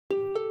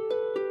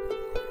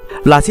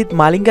লাসিথ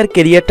মালিঙ্গার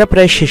ক্যারিয়ারটা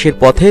প্রায় শেষের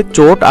পথে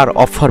চোট আর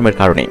অফ ফর্মের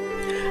কারণে।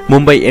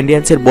 মুম্বাই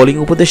ইন্ডিয়ান্সের বোলিং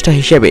উপদেষ্টা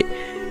হিসেবে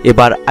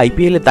এবার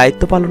আইপিএলে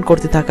দায়িত্ব পালন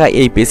করতে থাকা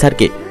এই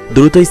পেসারকে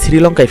দ্রুতই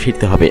শ্রীলঙ্কায়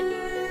ফিরতে হবে।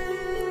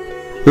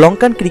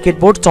 লঙ্কান ক্রিকেট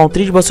বোর্ড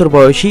 34 বছর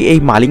বয়সী এই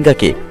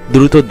মালিঙ্গাকে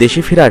দ্রুত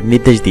দেশে ফেরার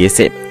নির্দেশ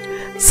দিয়েছে।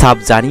 সাফ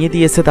জানিয়ে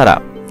দিয়েছে তারা,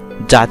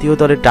 জাতীয়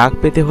দলে ডাক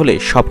পেতে হলে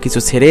সবকিছু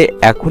ছেড়ে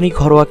এখনই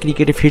ঘরোয়া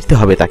ক্রিকেটে ফিরতে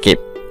হবে তাকে।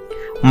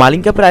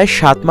 মালিঙ্গা প্রায়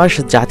 7 মাস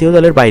জাতীয়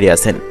দলের বাইরে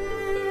আছেন।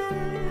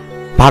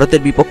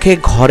 ভারতের বিপক্ষে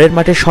ঘরের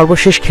মাঠে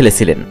সর্বশেষ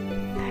খেলেছিলেন।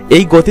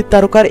 এই গতির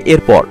তারকার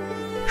এরপর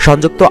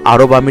সংযুক্ত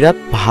আরব আমিরাত,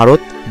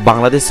 ভারত,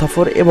 বাংলাদেশ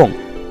সফর এবং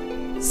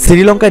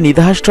শ্রীলঙ্কা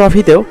নিদাহাস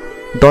ট্রফিতেও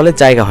দলের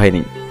জায়গা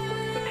হয়নি।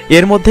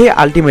 এর মধ্যেই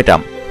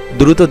আলটিমেটাম,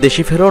 দ্রুত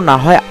দেশে ফেরো, না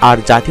হয় আর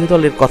জাতীয়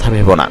দলের কথা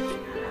ভেবো না।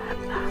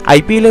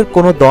 আইপিএলের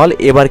কোনো দল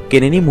এবার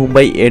কেনেনি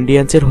মুম্বাই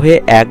ইন্ডিয়ান্সের হয়ে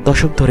 1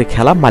 দশক ধরে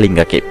খেলা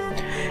মালিঙ্গাকে।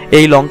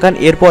 এই লঙ্কান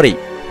এরপরেই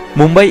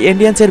মুম্বাই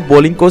ইন্ডিয়ান্সের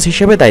বোলিং কোচ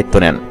হিসেবে দায়িত্ব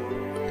নেন।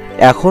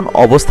 এখন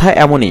অবস্থা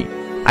এমনই,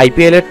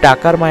 আইপিএলের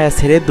টাকার মায়া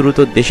ছেড়ে দ্রুত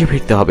দেশে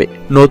ফিরতে হবে,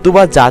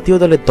 নতুবা জাতীয়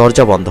দলের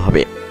দরজা বন্ধ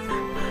হবে।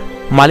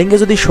 মালিঙ্গা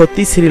যদি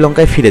সত্যি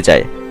শ্রীলঙ্কায় ফিরে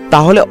যায়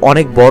তাহলে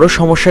অনেক বড়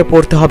সমস্যায়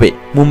পড়তে হবে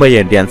মুম্বাই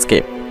ইন্ডিয়ান্সকে।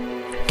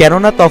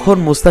 কেননা তখন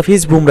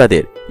মুস্তাফিজ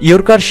বুমরাদের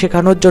ইয়র্কার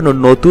শেখানোর জন্য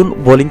নতুন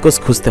বোলিং কোচ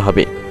খুঁজতে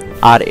হবে,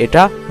 আর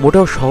এটা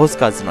মোটেও সহজ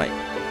কাজ নয়।